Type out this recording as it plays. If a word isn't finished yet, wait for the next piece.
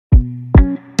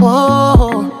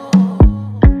Whoa,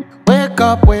 wake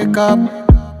up, wake up.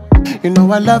 You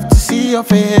know I love to see your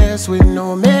face with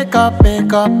no makeup.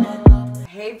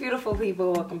 Hey beautiful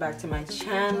people, welcome back to my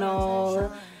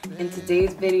channel. In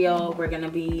today's video, we're gonna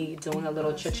be doing a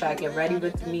little chit chat. Get ready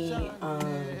with me.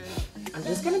 I'm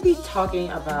just gonna be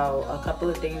talking about a couple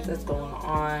of things that's going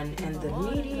on in the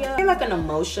media. It's like an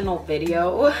emotional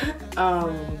video,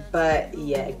 but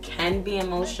yeah, it can be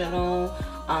emotional.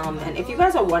 And if you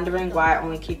guys are wondering why I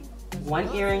only keep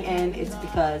one earring in, it's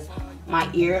because my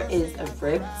ear is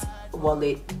ripped. Well,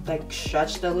 it like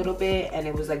stretched a little bit and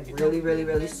it was like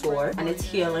really sore, and it's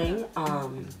healing.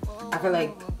 I feel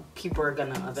like people are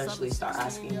gonna eventually start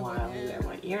asking why I only wear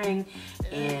one earring,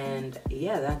 and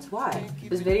yeah, that's why.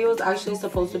 This video was actually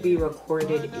supposed to be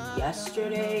recorded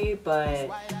yesterday,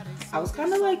 but I was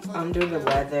kind of like under the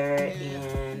weather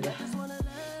and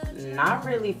not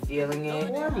really feeling it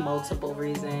for multiple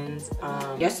reasons.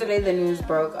 Yesterday the news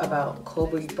broke about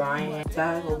Bryant.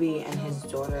 Dad, Kobe, and his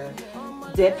daughter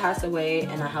did pass away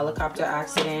in a helicopter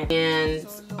accident, and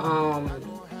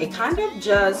it kind of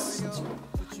just,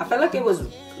 I felt like it was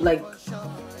like,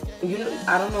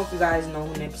 I don't know if you guys know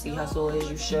who Nipsey Hussle is,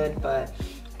 you should, but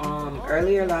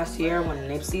earlier last year when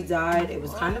Nipsey died, it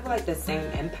was kind of like the same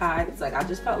impact. It's like I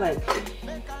just felt like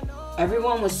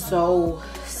everyone was so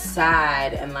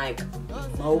sad and like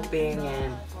moping,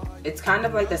 and it's kind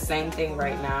of like the same thing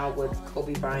right now with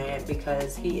Kobe Bryant,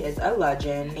 because he is a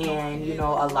legend, and you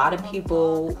know, a lot of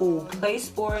people who play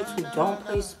sports, who don't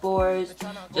play sports,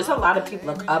 just a lot of people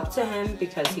look up to him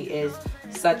because he is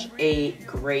such a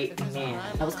great man.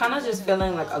 I was kind of just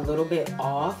feeling like a little bit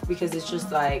off, because it's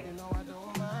just like,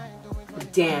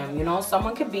 damn, you know,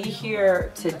 someone could be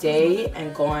here today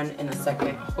and gone in a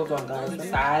second. Hold on guys, I'm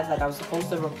sad. Like I was supposed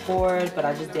to record, but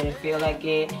I just didn't feel like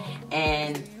it,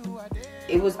 and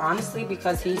it was honestly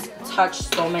because he's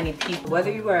touched so many people.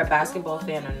 Whether you were a basketball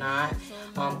fan or not,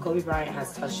 Kobe Bryant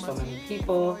has touched so many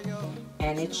people,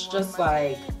 and it's just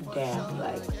like, damn,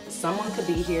 like someone could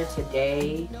be here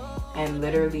today and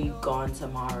literally gone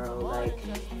tomorrow. Like,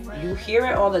 you hear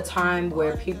it all the time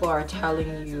where people are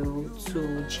telling you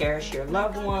to cherish your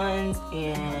loved ones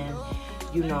and,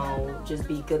 you know, just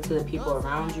be good to the people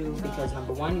around you, because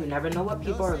number one, you never know what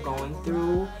people are going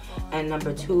through, and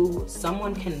number two,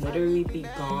 someone can literally be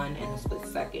gone in a split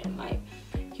second. Like,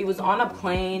 he was on a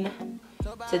plane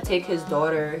to take his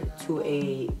daughter to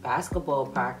a basketball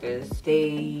practice.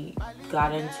 They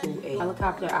got into a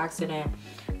helicopter accident,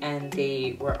 and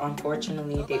they were,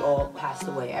 unfortunately, they all passed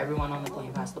away. Everyone on the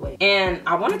plane passed away. And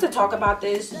I wanted to talk about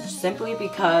this simply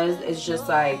because it's just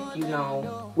like, you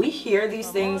know, we hear these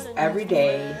things every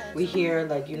day. We hear,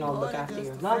 like, you know, look after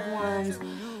your loved ones,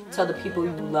 tell the people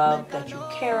you love that you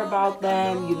care about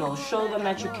them, you know, show them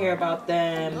that you care about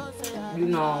them, you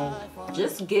know,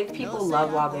 just give people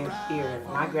love while they're here.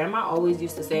 My grandma always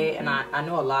used to say, and I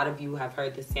know a lot of you have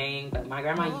heard the saying, but my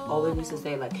grandma always used to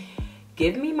say, like,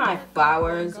 give me my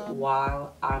flowers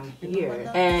while I'm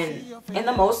here. And in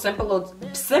the most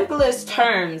simplest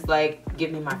terms, like,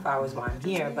 give me my flowers while I'm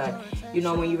here. But, you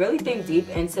know, when you really think deep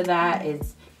into that,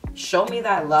 it's show me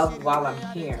that love while I'm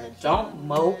here. Don't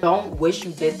mope. Don't wish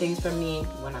you did things for me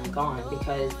when I'm gone,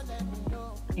 because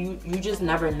you just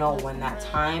never know when that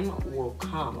time will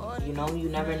come. You know, you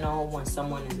never know when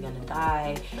someone is gonna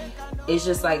die. It's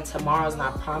just like tomorrow's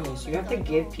not promised. You have to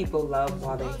give people love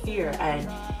while they're here. And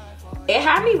it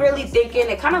had me really thinking.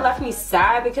 It kind of left me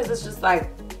sad, because it's just like,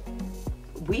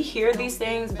 we hear these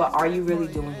things, but are you really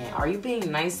doing it? Are you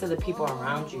being nice to the people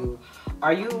around you?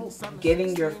 Are you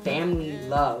giving your family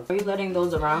love? Are you letting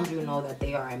those around you know that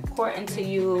they are important to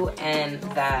you and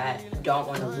that don't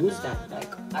want to lose them? Like,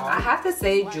 I have to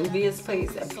say, Juvia's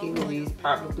Place and P. Louise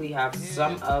probably have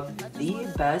some of the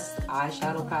best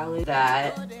eyeshadow palettes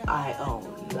that I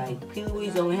own. Like, P.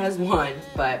 Louise only has one,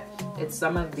 but it's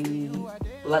some of the,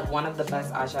 like, one of the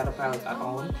best eyeshadow palettes I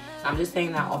own. I'm just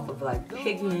saying that off of like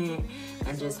pigment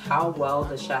and just how well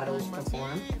the shadows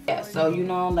perform. Yeah, so you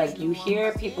know, like, you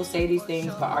hear people say these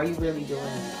things, but are you really doing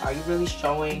it? Are you really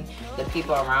showing the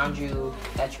people around you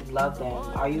that you love them?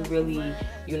 Are you really,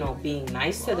 you know, being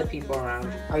nice to the people around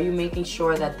you? Are you making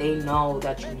sure that they know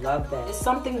that you love them? It's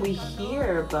something we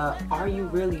hear, but are you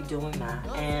really doing that?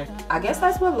 And I guess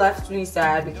that's what left me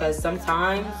sad, because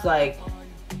sometimes, like,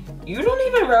 you don't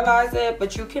even realize it,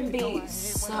 but you can be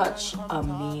such a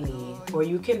meanie, or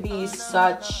you can be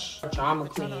such a drama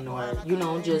queen, or, you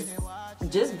know, just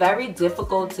very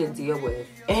difficult to deal with.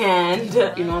 And,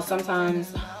 you know,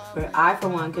 sometimes I, for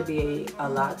one, could be a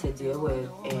lot to deal with,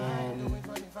 and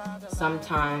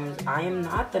sometimes I am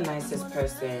not the nicest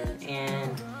person,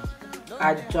 and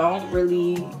I don't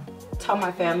really tell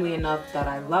my family enough that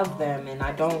I love them, and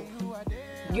I don't,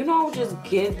 you know, just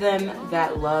give them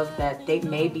that love that they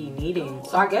may be needing.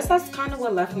 So I guess that's kind of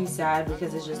what left me sad,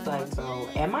 because it's just like, bro,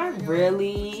 am I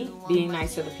really being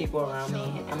nice to the people around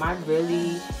me? Am I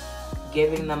really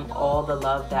giving them all the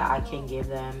love that I can give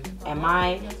them? Am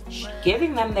I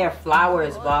giving them their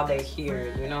flowers while they're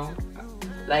here, you know?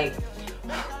 Like,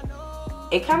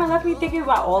 it kind of left me thinking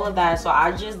about all of that. So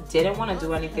I just didn't want to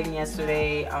do anything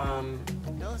yesterday. I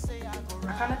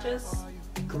kind of just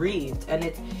grieved.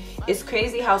 And it's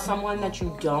crazy how someone that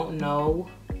you don't know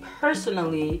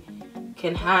personally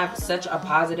can have such a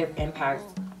positive impact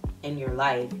in your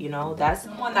life, you know? That's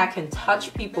someone that can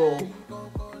touch people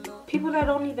that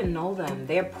don't even know them.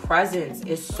 Their presence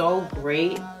is so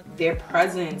great. Their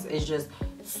presence is just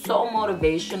so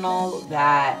motivational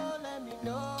that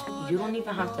you don't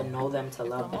even have to know them to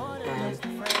love them.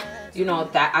 And you know,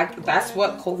 that's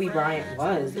what Kobe Bryant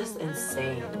was. It's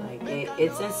insane. Like,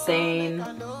 it's insane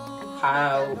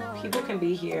how people can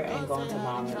be here and gone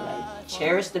tomorrow. Like,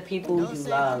 cherish the people you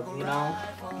love, you know?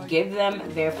 Give them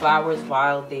their flowers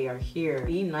while they are here.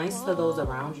 Be nice to those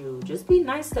around you. Just be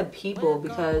nice to people,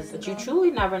 because you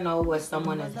truly never know what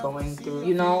someone is going through.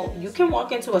 You know, you can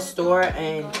walk into a store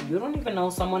and you don't even know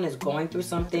someone is going through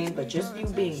something, but just you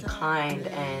being kind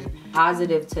and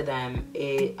positive to them,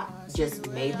 it just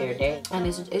made their day. And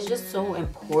it's just so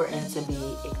important to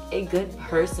be a good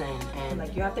person. And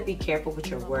like, you have to be careful with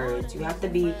your words. You have to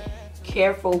be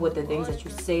careful with the things that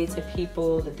you say to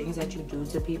people, the things that you do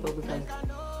to people, because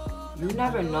you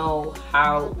never know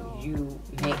how you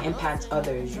may impact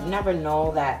others. You never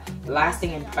know that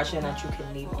lasting impression that you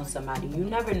can leave on somebody. You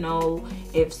never know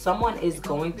if someone is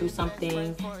going through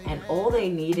something and all they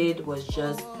needed was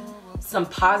just some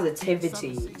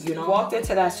positivity. You know, walked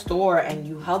into that store and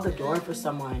you held the door for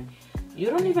someone. You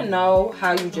don't even know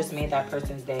how you just made that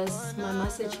person's day. That's my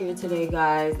message here today,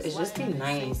 guys, is just be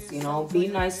nice, you know? Be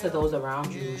nice to those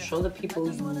around you. Show the people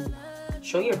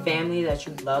show your family that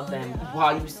you love them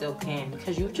while you still can,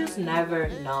 because you just never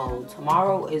know.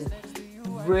 Tomorrow is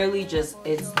really just,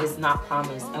 it's not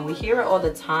promised. And we hear it all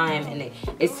the time, and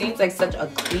it seems like such a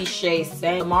cliche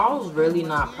saying. Tomorrow's really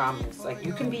not promised. Like,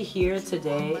 you can be here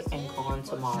today and gone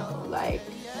tomorrow. Like,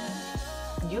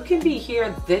 you can be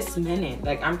here this minute.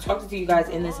 Like, I'm talking to you guys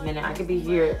in this minute. I could be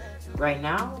here right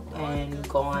now and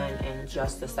gone in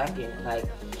just a second. Like,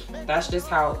 that's just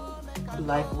how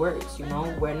life works, you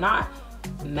know? We're not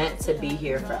meant to be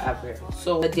here forever.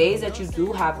 So the days that you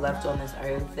do have left on this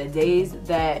earth, the days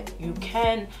that you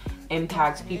can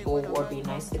impact people or be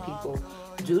nice to people,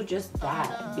 do just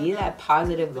that. Be that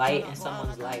positive light in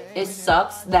someone's life. It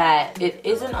sucks that it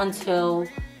isn't until,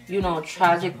 you know,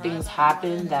 tragic things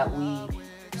happen that we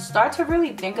start to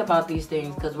really think about these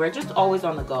things, because we're just always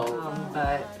on the go.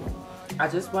 But I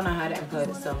just went ahead and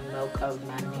put some milk of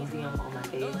magnesium on my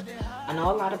face. I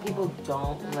know a lot of people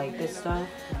don't like this stuff,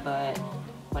 but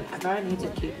whenever I need to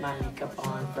keep my makeup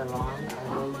on for long,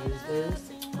 I will use this.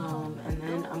 And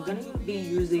then I'm going to be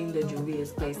using the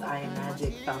Juvia's Place Eye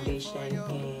Magic Foundation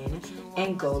in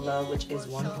Angola, which is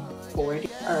 140.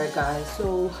 Alright guys,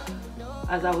 so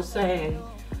as I was saying,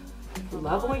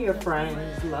 love on your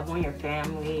friends, love on your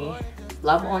family,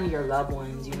 love on your loved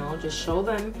ones, you know? Just show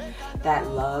them that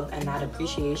love and that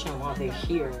appreciation while they're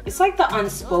here. It's like the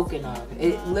unspoken of.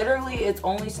 It literally, it's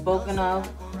only spoken of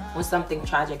when something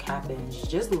tragic happens.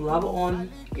 Just love on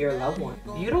your loved one.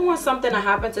 You don't want something to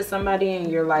happen to somebody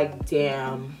and you're like,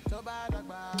 damn,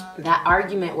 that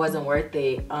argument wasn't worth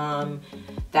it.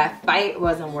 That fight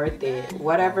wasn't worth it.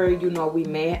 Whatever, you know, we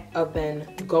may have been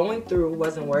going through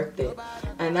wasn't worth it.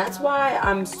 And that's why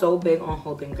I'm so big on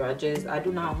holding grudges. I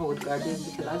do not hold grudges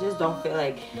because I just don't feel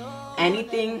like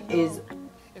anything is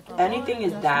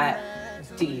that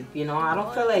deep, you know? I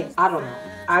don't feel like, I don't know.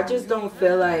 I just don't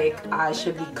feel like I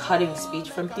should be cutting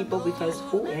speech from people, because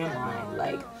who am I?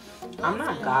 Like, I'm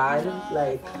not God.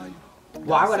 Like,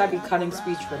 why would I be cutting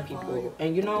speech from people?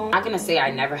 And you know, I'm not gonna say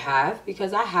I never have,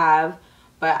 because I have,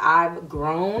 but I've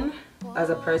grown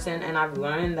as a person and I've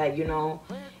learned that, you know,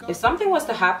 if something was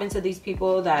to happen to these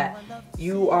people that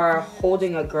you are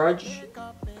holding a grudge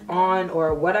on,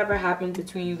 or whatever happened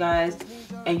between you guys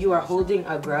and you are holding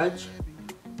a grudge,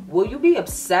 will you be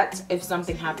upset if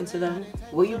something happened to them?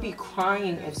 Will you be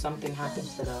crying if something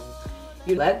happens to them?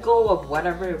 You let go of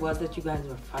whatever it was that you guys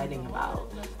were fighting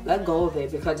about. Let go of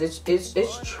it, because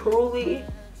it's truly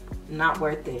not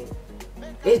worth it.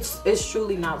 It's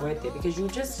truly not worth it, because you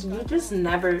just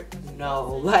never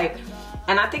know. Like,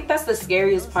 and I think that's the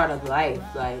scariest part of life.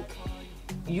 Like,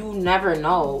 you never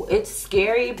know. It's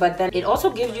scary, but then it also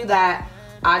gives you that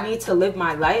I need to live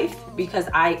my life because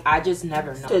I just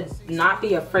never know. To not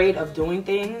be afraid of doing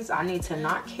things, I need to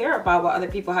not care about what other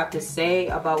people have to say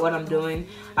about what I'm doing.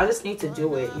 I just need to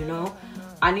do it, you know?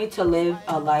 I need to live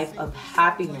a life of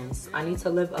happiness. I need to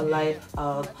live a life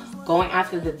of going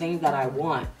after the things that I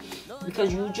want.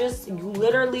 Because you just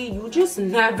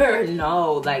never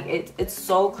know. Like, it's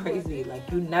so crazy.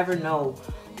 Like, you never know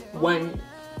when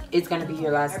it's gonna be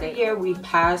your last day. Every year we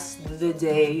pass the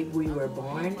day we were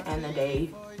born and the day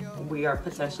we are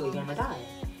potentially gonna die.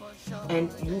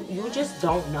 And you just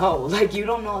don't know. Like, you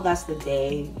don't know that's the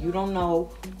day. You don't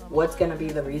know what's gonna be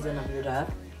the reason of your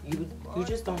death. You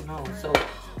just don't know. So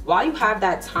while you have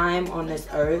that time on this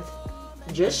earth,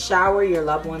 just shower your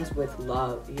loved ones with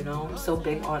love, you know? I'm so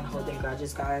big on holding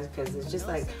grudges, guys, because it's just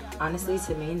like, honestly,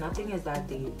 to me, nothing is that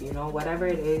deep, you know? Whatever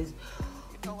it is,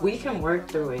 we can work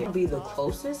through it. I'll be the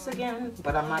closest again,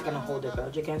 but I'm not gonna hold a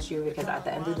grudge against you, because at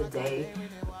the end of the day,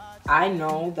 I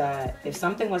know that if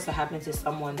something was to happen to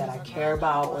someone that I care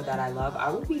about or that I love, I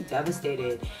would be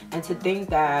devastated. And to think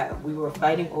that we were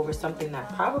fighting over something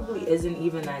that probably isn't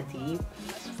even that deep,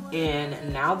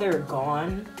 and now they're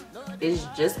gone, is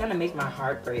just gonna make my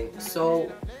heart break.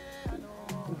 So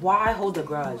why hold a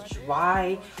grudge?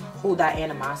 Why hold that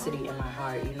animosity in my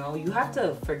heart? You know, you have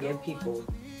to forgive people.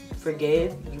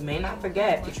 Forgive. You may not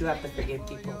forget, but you have to forgive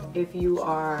people. If you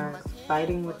are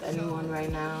fighting with anyone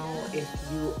right now, if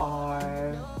you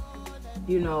are,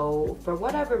 you know, for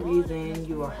whatever reason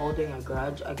you are holding a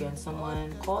grudge against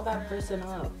someone, call that person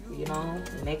up, you know,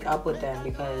 make up with them,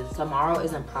 because tomorrow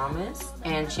isn't promised,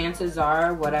 and chances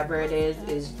are whatever it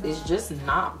is just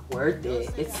not worth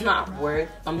it. It's not worth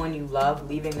someone you love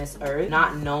leaving this earth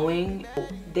not knowing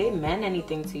they meant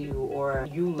anything to you or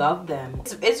you love them.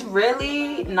 It's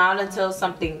really not until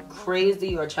something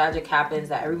crazy or tragic happens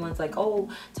that everyone's like, oh,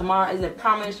 tomorrow isn't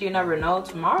promised. You never know.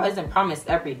 Tomorrow isn't promised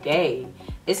every day.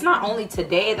 It's not only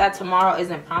today that tomorrow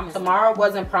isn't promised. Tomorrow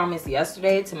wasn't promised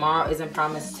yesterday. Tomorrow isn't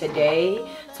promised today.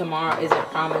 Tomorrow isn't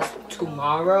promised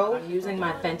tomorrow. I'm using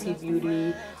my Fenty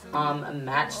Beauty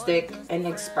matchstick in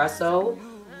espresso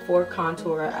for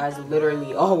contour as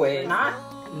literally always. Not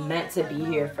meant to be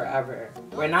here forever.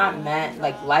 We're not meant,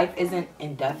 like, life isn't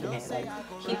indefinite. Like,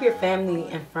 keep your family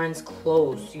and friends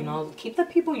close, you know? Keep the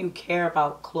people you care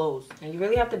about close. And you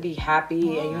really have to be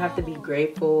happy, and you have to be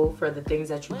grateful for the things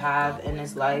that you have in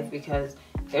this life, because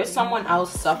there's someone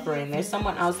else suffering. There's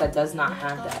someone else that does not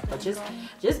have that. But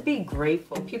just be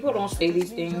grateful. People don't say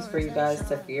these things for you guys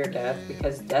to fear death,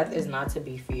 because death is not to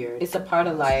be feared. It's a part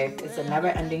of life. It's a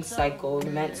never-ending cycle.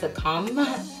 You're meant to come,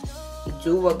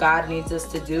 do what God needs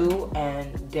us to do,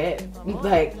 and dip.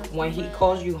 Like, when he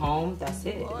calls you home, that's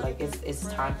it. Like, it's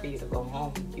time for you to go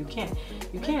home. You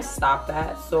can't stop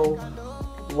that. So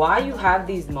while you have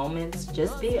these moments,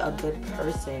 just be a good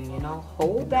person, you know?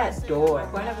 Hold that door. The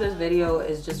point of this video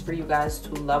is just for you guys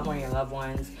to love on your loved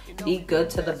ones. Be good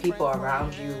to the people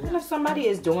around you. And if somebody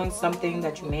is doing something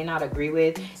that you may not agree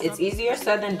with, it's easier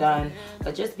said than done,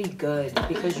 but just be good,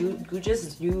 because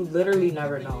you literally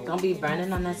never know. Don't be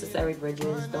burning unnecessary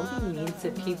bridges. Don't be mean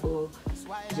to people.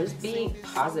 Just be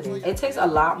positive. It takes a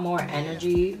lot more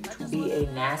energy to be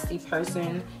a nasty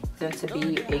person than to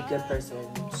be a good person.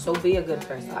 So be a good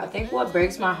person. I think what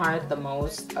breaks my heart the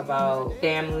most about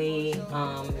family,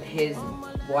 his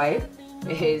wife,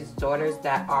 his daughters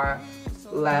that are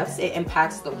left, it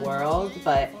impacts the world,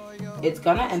 but it's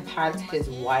gonna impact his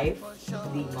wife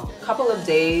the most. A couple of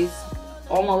days,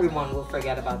 almost everyone will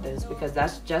forget about this, because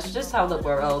that's just how the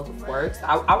world works.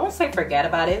 I won't say forget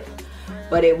about it,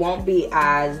 but it won't be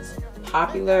as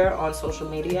popular on social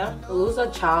media. To lose a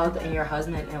child and your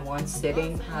husband in one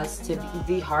sitting has to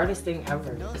be the hardest thing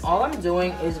ever. All I'm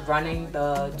doing is running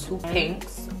the 2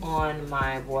 pinks on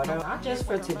my water, not just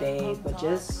for today, but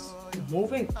just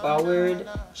moving forward.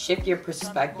 Shift your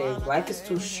perspective. Life is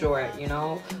too short, you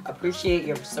know? Appreciate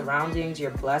your surroundings,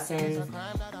 your blessings.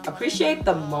 Appreciate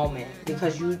the moment,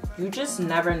 because you just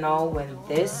never know when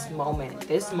this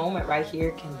moment right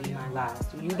here can be my last.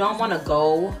 You don't want to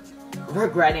go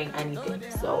regretting anything.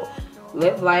 So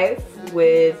live life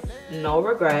with no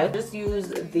regret. Just use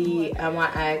the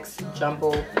NYX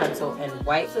Jumbo Pencil in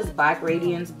White. This is Black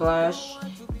Radiance Blush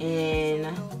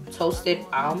in Toasted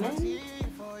Almond.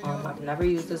 I've never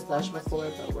used this blush before,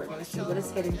 but we're gonna see what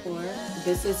it's hitting for.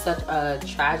 This is such a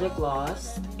tragic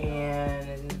loss,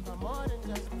 and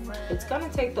it's gonna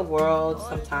take the world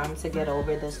some time to get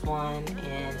over this one.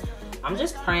 And I'm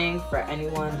just praying for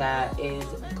anyone that is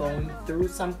going through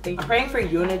something. I'm praying for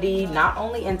unity, not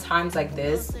only in times like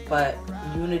this, but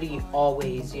unity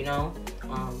always, you know?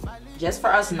 just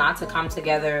for us not to come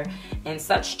together in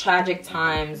such tragic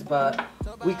times, but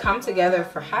we come together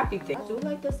for happy things. I do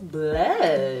like this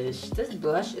blush. This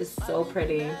blush is so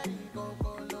pretty.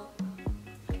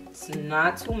 It's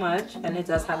not too much, and it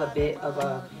does have a bit of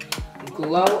a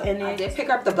glow in it. I did pick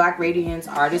up the Black Radiance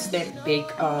Artistic Bake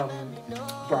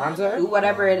bronzer. Do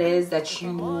whatever it is that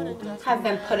you have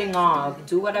been putting off.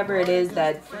 Do whatever it is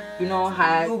that you know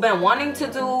you've been wanting to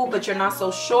do but you're not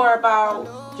so sure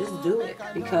about. Just do it,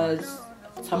 because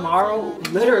tomorrow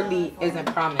literally isn't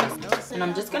promised. And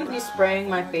I'm just gonna be spraying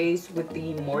my face with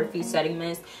the Morphe setting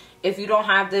mist. If you don't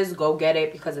have this, go get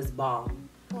it because it's bomb.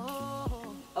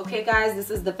 Okay guys,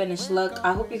 this is the finished look.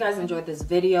 I hope you guys enjoyed this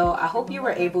video. I hope you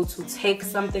were able to take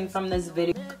something from this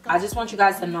video. I just want you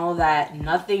guys to know that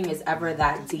nothing is ever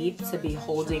that deep to be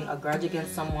holding a grudge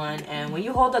against someone. And when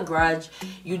you hold a grudge,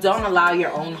 you don't allow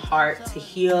your own heart to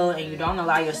heal, and you don't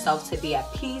allow yourself to be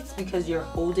at peace because you're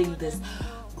holding this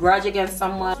grudge against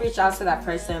someone. Reach out to that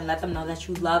person, let them know that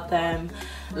you love them,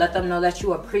 let them know that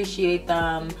you appreciate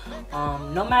them.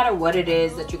 No matter what it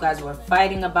is that you guys were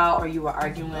fighting about or you were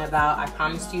arguing about, I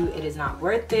promise you it is not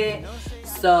worth it.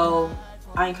 So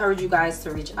I encourage you guys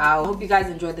to reach out. I hope you guys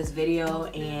enjoyed this video,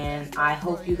 and I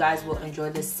hope you guys will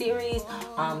enjoy this series,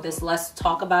 this Let's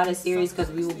Talk About It series, because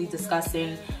we will be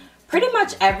discussing pretty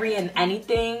much every and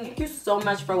anything. Thank you so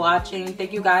much for watching.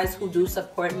 Thank you guys who do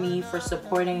support me for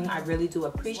supporting. I really do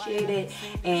appreciate it,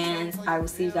 and I will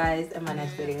see you guys in my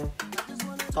next video.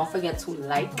 Don't forget to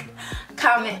like,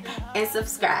 comment, and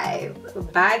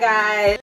subscribe. Bye guys.